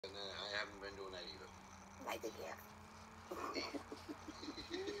haven't been doing that either. I think you have.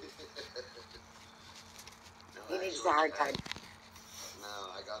 No, He needs a actually, hard time.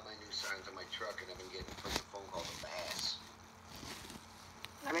 No, I got my new signs on my truck, and I've been getting from the phone call the bass.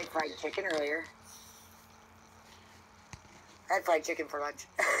 I made fried chicken earlier. I had fried chicken for lunch.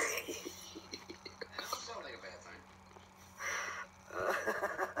 Sounds like a bad thing.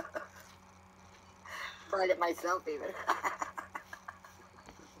 Fried it myself, even.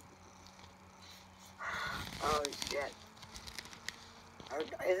 Oh, shit.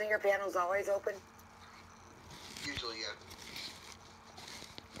 Isn't your panels always open? Usually, yeah.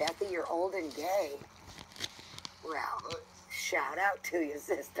 Bethy, you're old and gay. Well, What? shout out to you,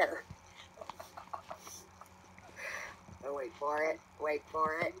 sister. Oh, wait for it. Wait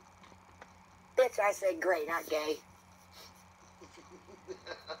for it. Bitch, I said gray, not gay.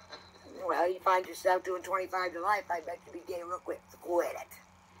 Well, you find yourself doing 25 to life, I bet you'd be gay real quick. So quit it.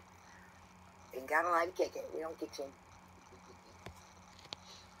 Ain't got a lie to kick it. We don't kick shame.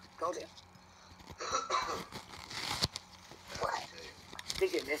 Told you. What?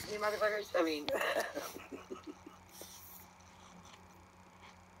 Did you miss me, motherfuckers? I mean...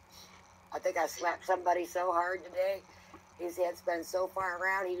 I think I slapped somebody so hard today. His head's been so far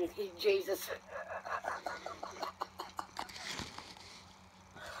around, he didn't need Jesus.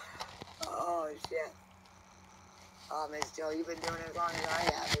 Oh, shit. Oh, Miss Joe, you've been doing it as long as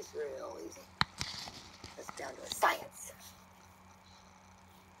I have. It's real easy. It's down to a science.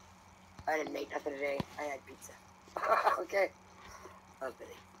 I didn't make nothing today. I had pizza. Okay. Oddly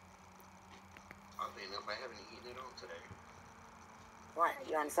enough, I haven't eaten it all today. What?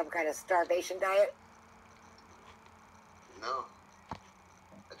 You on some kind of starvation diet? No.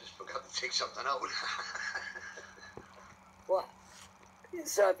 I just forgot to take something out. What?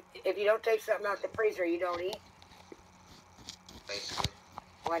 So if you don't take something out the freezer, you don't eat? Basically.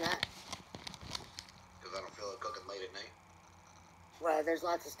 Why not? Because I don't feel like cooking late at night. Well, there's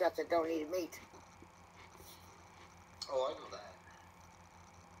lots of stuff that don't need meat. Oh, I know that.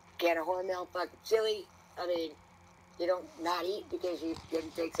 Can of hormel, fucking chili. I mean, you don't not eat because you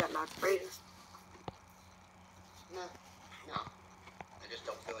didn't take something out the freezer. No. I just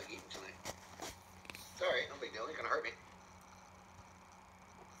don't feel like eating tonight. It's alright, no big deal. It ain't gonna hurt me.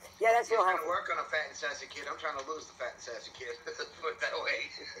 Yeah, that's real I'm healthy. trying to work on a fat and sassy kid. I'm trying to lose the fat and sassy kid. Put it that way.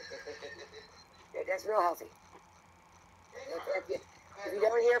 Yeah, that's real healthy. If you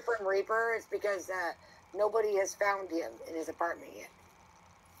don't hear from Reaper, it's because nobody has found him in his apartment yet.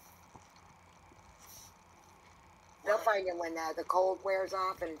 They'll find him when the cold wears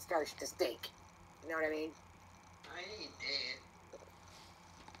off and it starts to stink. You know what I mean? I ain't dead.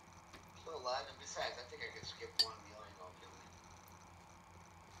 Still alive, and besides, I think I could skip one meal and I'll kill me.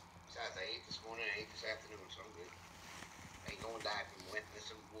 Besides, I ate this morning, I ate this afternoon, so I'm good. I ain't gonna die from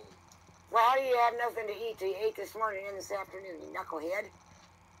wetness and wound. Well, how do you have nothing to eat till you ate this morning and this afternoon, you knucklehead?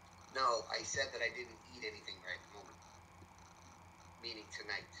 No, I said that I didn't eat anything right at the moment. Meaning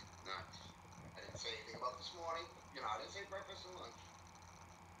tonight, not. I didn't say anything about this morning. You know, I didn't say breakfast and lunch.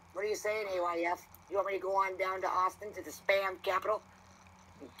 What are you saying, AYF? You want me to go on down to Austin, to the spam capital,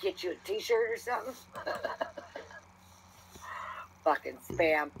 and get you a t-shirt or something? Fucking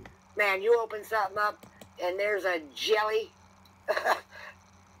spam. Man, you open something up and there's a jelly.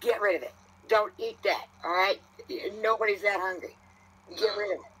 Get rid of it. Don't eat that, all right? Nobody's that hungry. Get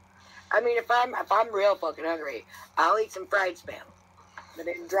rid of it. I mean, if I'm real fucking hungry, I'll eat some fried spam. But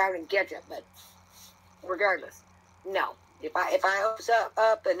it's drowned in ketchup, but regardless, no. If I open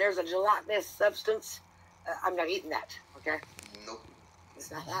up and there's a gelatinous substance, I'm not eating that, okay? Nope.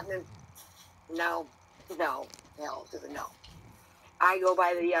 It's not happening. No. Hell to the no. I go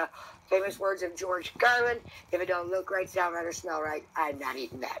by the famous words of George Carlin: if it don't look right, sound right, or smell right, I'm not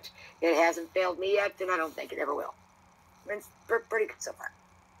eating that. It hasn't failed me yet, and I don't think it ever will. It's pretty good so far.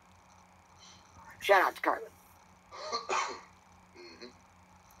 Shout out to Carlin.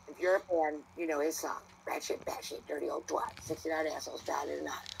 If you're a fan, you know his song. Rat shit, bat shit, dirty old twat. 69 assholes, died in a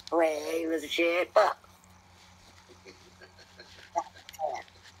knot. Hooray, lizard shit, fuck.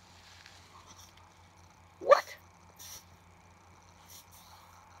 What?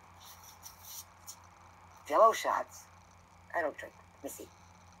 Jello shots? I don't drink. Let me see.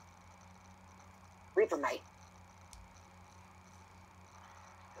 Reaper might.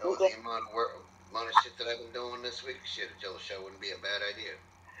 Oh, the amount of shit that I've been doing this week, shit, a Jello shot wouldn't be a bad idea.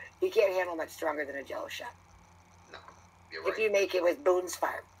 You can't handle much stronger than a Jello shot. No, you're right. If you make it with Boone's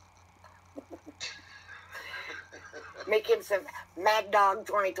Farm. Make him some Mad Dog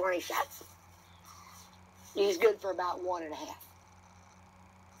 2020 shots. He's good for about 1.5.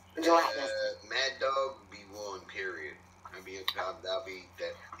 Gelatinous. Mad Dog be one, period. I'll be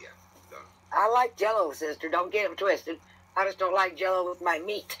that, yeah, done. I like Jell-O, sister. Don't get it twisted. I just don't like Jell-O with my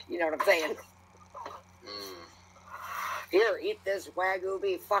meat. You know what I'm saying? Here, eat this Wagyu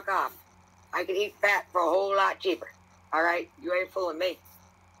beef. Fuck off. I can eat fat for a whole lot cheaper. All right? You ain't fooling me.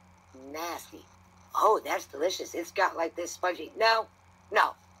 Nasty. Oh, that's delicious. It's got like this spongy. No.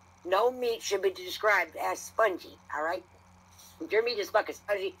 No meat should be described as spongy. All right? If your meat is fucking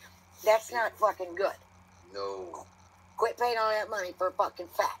spongy, that's not fucking good. No. Quit paying all that money for fucking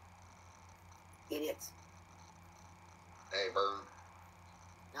fat. Idiots. Hey, Bern.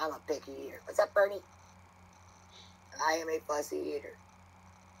 I'm a picky eater. What's up, Bernie? I am a fussy eater.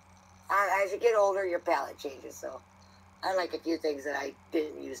 As you get older, your palate changes, so I like a few things that I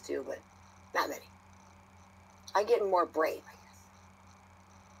didn't used to, but not many. I'm getting more brave, I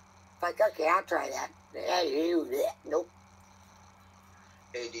guess. Like, okay, I'll try that. Nope.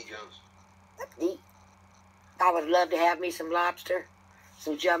 Hey, D. Jones. That's neat. I would love to have me some lobster,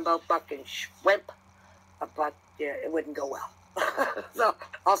 some jumbo fucking shrimp, but it wouldn't go well. So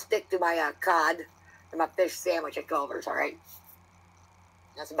I'll stick to my cod and my fish sandwich at Culver's, all right?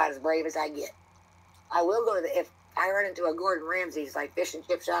 That's about as brave as I get. I will go to if I run into a Gordon Ramsay's like fish and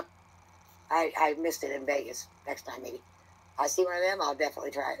chip shop. I missed it in Vegas. Next time maybe. I see one of them, I'll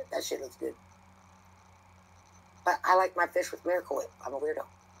definitely try it. That shit looks good. But I like my fish with Miracle Whip. I'm a weirdo.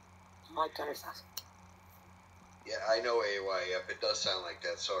 I like tartar sauce. Yeah, I know AYF. It does sound like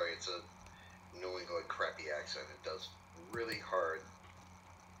that. Sorry, it's a New England crappy accent. It does really hard.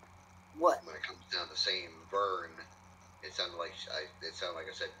 What? When it comes down to saying burn, it sounded like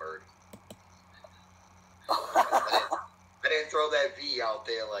I said bird. I didn't throw that V out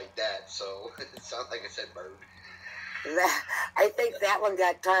there like that, so it sounded like I said bird. I think that one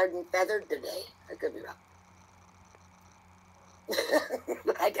got tarred and feathered today. I could be wrong.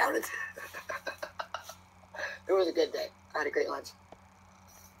 I doubt it. It was a good day. I had a great lunch.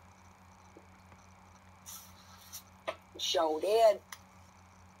 Sure did.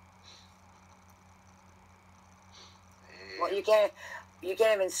 Well, you can't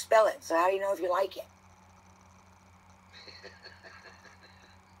even spell it, so how do you know if you like it?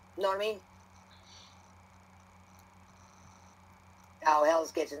 Know what I mean? Oh,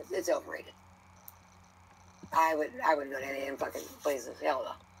 Hell's Kitchen, it's overrated. I wouldn't go to any of them fucking places. Hell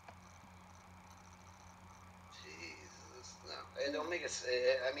no. Jesus, no. It don't make us.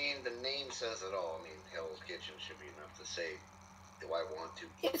 I mean, the name says it all. I mean, Hell's Kitchen should be enough to say, do I want to?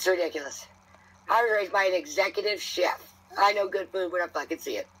 It's ridiculous. I was raised by an executive chef. I know good food when I fucking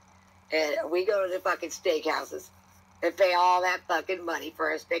see it. And we go to the fucking steakhouses and pay all that fucking money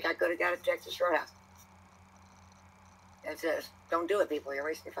for a steak I could have got at Texas Roadhouse. That's it. Don't do it, people. You're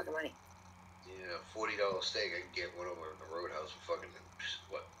wasting your fucking money. Yeah, $40 steak. I can get one over at the Roadhouse for fucking,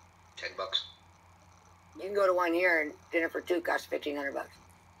 what, $10? You can go to one here and dinner for two costs $1,500.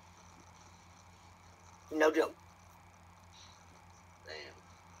 No joke. Damn.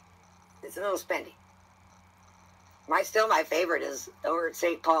 It's a little spendy. My favorite is over at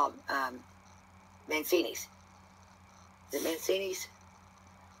St. Paul, Mancini's. Is it Mancini's?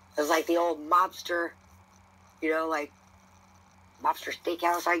 It was like the old mobster, like mobster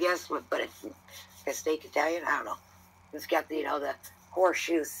steakhouse, I guess, but it's a steak Italian. I don't know. It's got the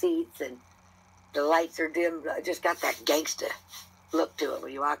horseshoe seats and the lights are dim. It just got that gangsta look to it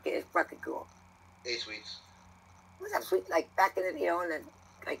when you walk in. It's fucking cool. Hey, sweets. What's up, sweet? Like back in the, in the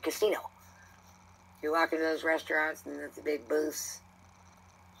like casino. You walk into those restaurants and it's the big booths.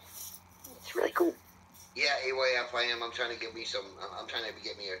 It's really cool. Yeah, AYF, I am. I'm trying to get me some. I'm trying to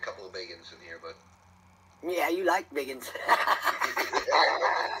get me a couple of bacons in here, but. Yeah, you like biggins.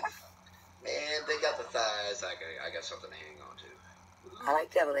 Man, they got the thighs. I got something to hang on to. I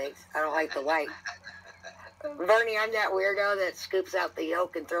like deviled eggs. I don't like the white. Bernie, I'm that weirdo that scoops out the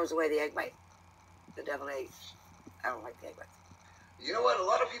yolk and throws away the egg white. The deviled eggs. I don't like the egg white. You know what? A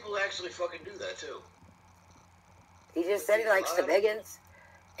lot of people actually fucking do that too. He just said he likes the biggins.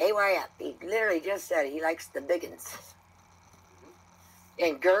 AYF. He literally just said he likes the biggins.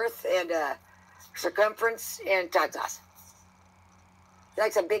 And girth and circumference and Todd sauce. He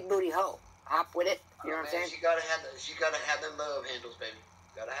likes a big booty hoe. Hop with it. You know what I'm saying? She gotta have them love handles, baby.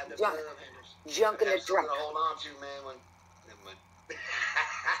 Gotta have them love handles. Junk in the trunk. To hold on to, man.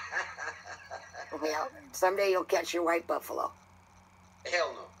 Well, someday you'll catch your white buffalo.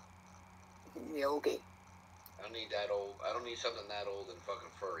 Hell no. Yeah, okay. I don't need that old. I don't need something that old and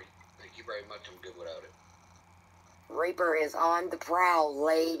fucking furry. Thank you very much. I'm good without it. Reaper is on the prowl,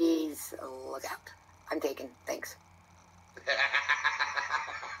 ladies. Look out. I'm taken. Thanks.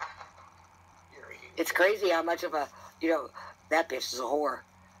 It's crazy how much of a, that bitch is a whore.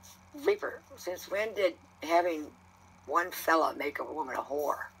 Reaper, since when did having one fella make a woman a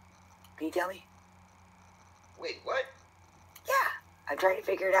whore? Can you tell me? Wait, what? Yeah, I'm trying to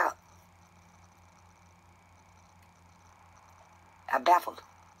figure it out. I'm baffled.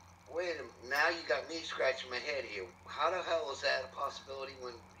 Wait a minute. Now you got me scratching my head here. How the hell is that a possibility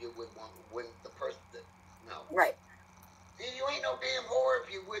when you would want when the person that no. Right. See, you ain't no damn whore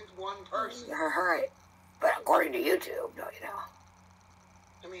if you're with one person. Right. But according to YouTube, no, you know.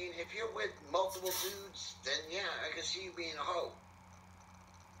 I mean, if you're with multiple dudes, then yeah, I can see you being a hoe.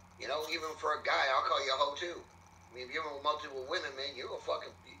 You know, even for a guy, I'll call you a hoe too. I mean, if you're with multiple women, man, you're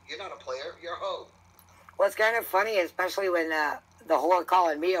not a player, you're a hoe. What's kind of funny, especially when the whore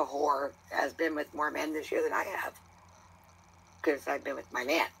calling me a whore has been with more men this year than I have. Because I've been with my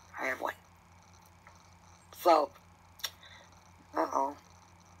man. I have one. So, uh-oh.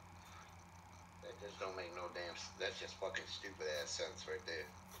 That just don't make no damn... That's just fucking stupid-ass sense right there.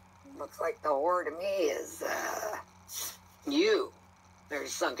 Looks like the whore to me is, you.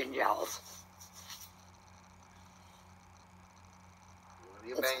 There's sunken jowls. When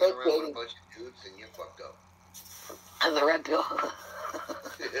you're banging around with a bunch of dudes, then you're fucked up. And the red pill.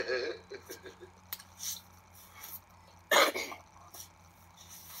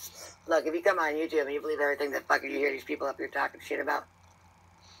 Look, if you come on YouTube and you believe everything that fucking you hear these people up here talking shit about,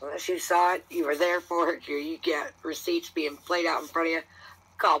 unless you saw it, you were there for it, you get receipts being played out in front of you,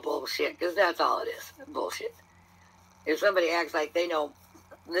 call bullshit, because that's all it is, bullshit. If somebody acts like they know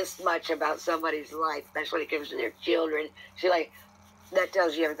this much about somebody's life, especially when it comes to their children, she's like, that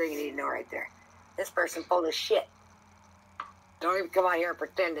tells you everything you need to know right there. This person full of shit. Don't even come on here and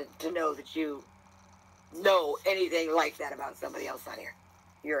pretend to know that you know anything like that about somebody else on here.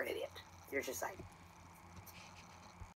 You're an idiot. You're just like...